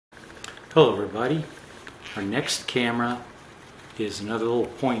Hello everybody. Our next camera is another little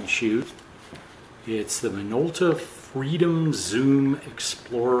point and shoot. It's the Minolta Freedom Zoom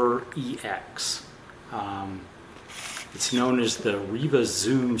Explorer EX. It's known as the Riva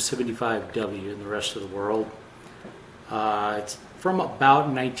Zoom 75W in the rest of the world. It's from about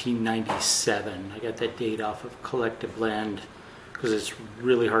 1997. I got that date off of Collective Blend because it's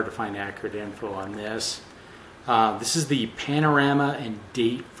really hard to find accurate info on this. This is the panorama and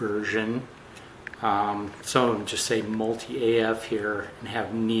date version. Some of them just say multi-AF here and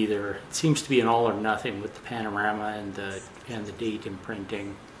have neither. It seems to be an all or nothing with the panorama and the date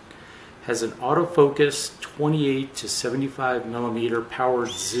imprinting. Has an autofocus 28 to 75 millimeter powered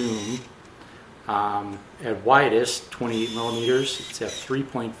zoom. At widest 28 millimeters. It's at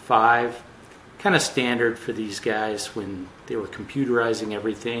 3.5. Kind of standard for these guys when they were computerizing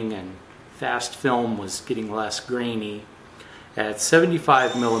everything and fast film was getting less grainy. At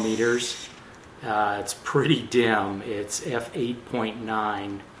 75 millimeters, it's pretty dim. It's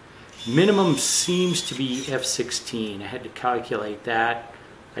f8.9. Minimum seems to be f16. I had to calculate that.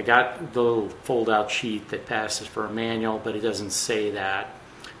 I got the little fold-out sheet that passes for a manual, but it doesn't say that.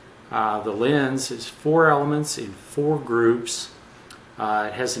 The lens is 4 elements in 4 groups.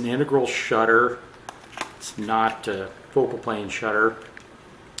 It has an integral shutter. It's not a focal plane shutter.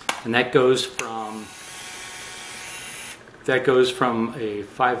 And that goes from a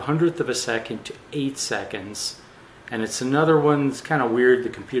 500th of a second to 8 seconds. And it's another one that's kind of weird. The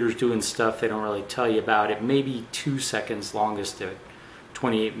computer's doing stuff they don't really tell you about. It may be 2 seconds longest at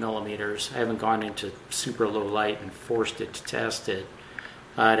 28 millimeters. I haven't gone into super low light and forced it to test it.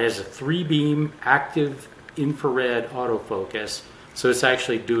 It has a 3-beam active infrared autofocus. So it's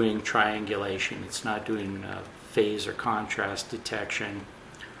actually doing triangulation. It's not doing phase or contrast detection.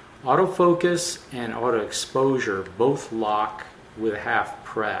 Autofocus and auto exposure both lock with a half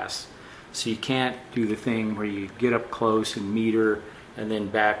press. So you can't do the thing where you get up close and meter and then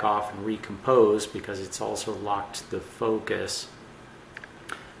back off and recompose because it's also locked to the focus.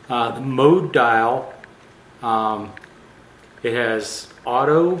 The mode dial, it has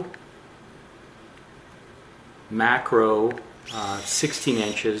auto, macro, 16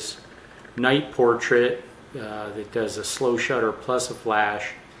 inches, night portrait that does a slow shutter plus a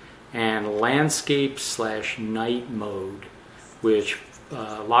flash, and landscape / night mode, which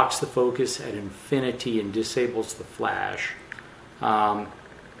locks the focus at infinity and disables the flash.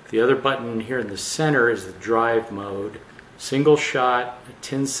 The other button here in the center is the drive mode. Single shot, a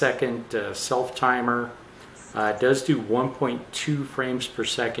 10-second self timer. It does do 1.2 frames per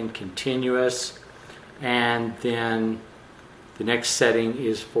second continuous, and then the next setting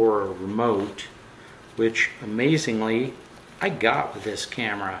is for a remote, which amazingly I got with this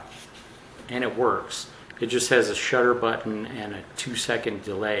camera, and it works. It just has a shutter button and a 2-second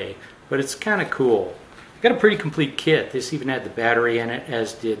delay, but it's kind of cool. I got a pretty complete kit. This even had the battery in it,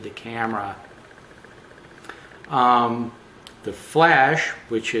 as did the camera. The flash,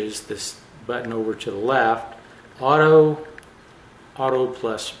 which is this button over to the left, auto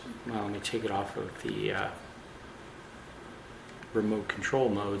plus, well, let me take it off of the remote control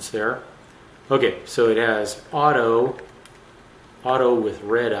modes there. Okay, so it has auto with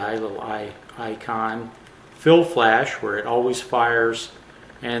red eye, little eye icon, fill flash where it always fires,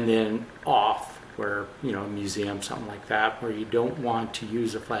 and then off where, you know, museum, something like that, where you don't want to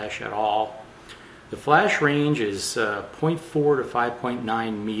use a flash at all. The flash range is 0.4 to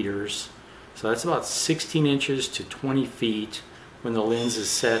 5.9 meters, so that's about 16 inches to 20 feet when the lens is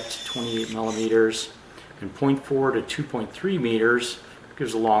set to 28 millimeters, and 0.4 to 2.3 meters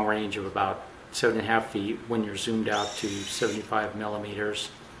gives a long range of about 7.5 feet when you're zoomed out to 75 millimeters.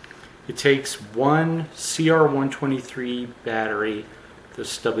 It takes one CR123 battery, the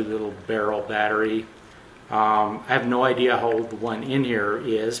stubby little barrel battery. I have no idea how old the one in here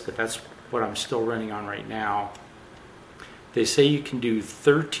is, but that's what I'm still running on right now. They say you can do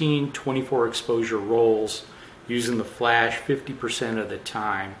 13 24 exposure rolls using the flash 50% of the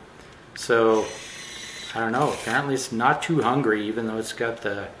time. So I don't know, apparently it's not too hungry, even though it's got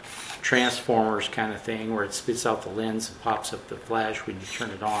the Transformers kind of thing where it spits out the lens and pops up the flash when you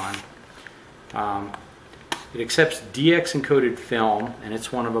turn it on. It accepts DX encoded film, and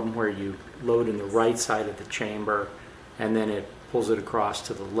it's one of them where you load in the right side of the chamber and then it pulls it across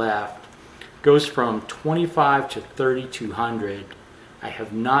to the left. Goes from 25 to 3200. I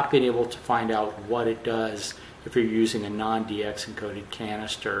have not been able to find out what it does if you're using a non-DX encoded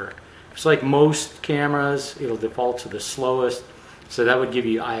canister. It's like most cameras, it'll default to the slowest, so that would give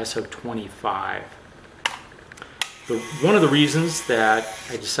you ISO 25. One of the reasons that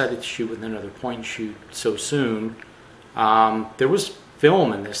I decided to shoot with another point and shoot so soon, there was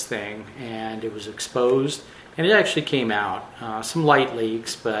film in this thing, and it was exposed, and it actually came out. Some light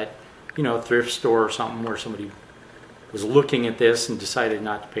leaks, but you know, thrift store or something where somebody was looking at this and decided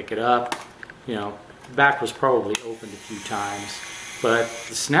not to pick it up. You know, the back was probably opened a few times, but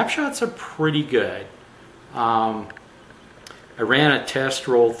the snapshots are pretty good. I ran a test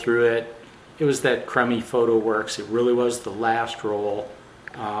roll through it. It was that crummy PhotoWorks. It really was the last roll.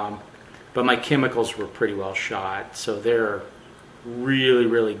 But my chemicals were pretty well shot, so they're really,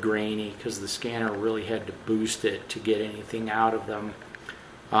 really grainy because the scanner really had to boost it to get anything out of them.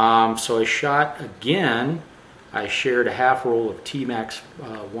 So I shot again. I shared a half roll of T-Max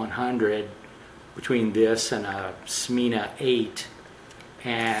 100 between this and a Smina 8,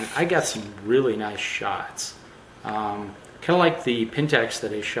 and I got some really nice shots. Kind of like the Pentax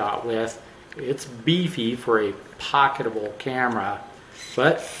that I shot with. It's beefy for a pocketable camera,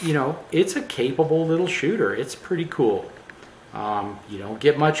 but you know, it's a capable little shooter. It's pretty cool. You don't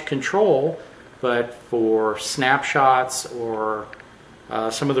get much control, but for snapshots or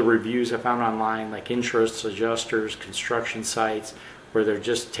some of the reviews I found online, like interest adjusters, construction sites, where they're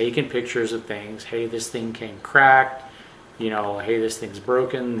just taking pictures of things. Hey, this thing came cracked. You know, hey, this thing's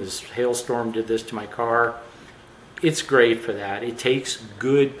broken. This hailstorm did this to my car. It's great for that. It takes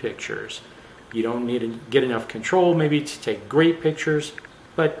good pictures. You don't need to get enough control maybe to take great pictures,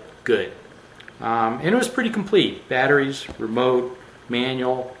 but good. And it was pretty complete. Batteries, remote,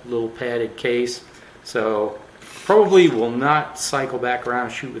 manual, little padded case. So probably will not cycle back around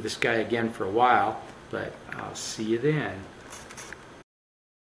and shoot with this guy again for a while, but I'll see you then.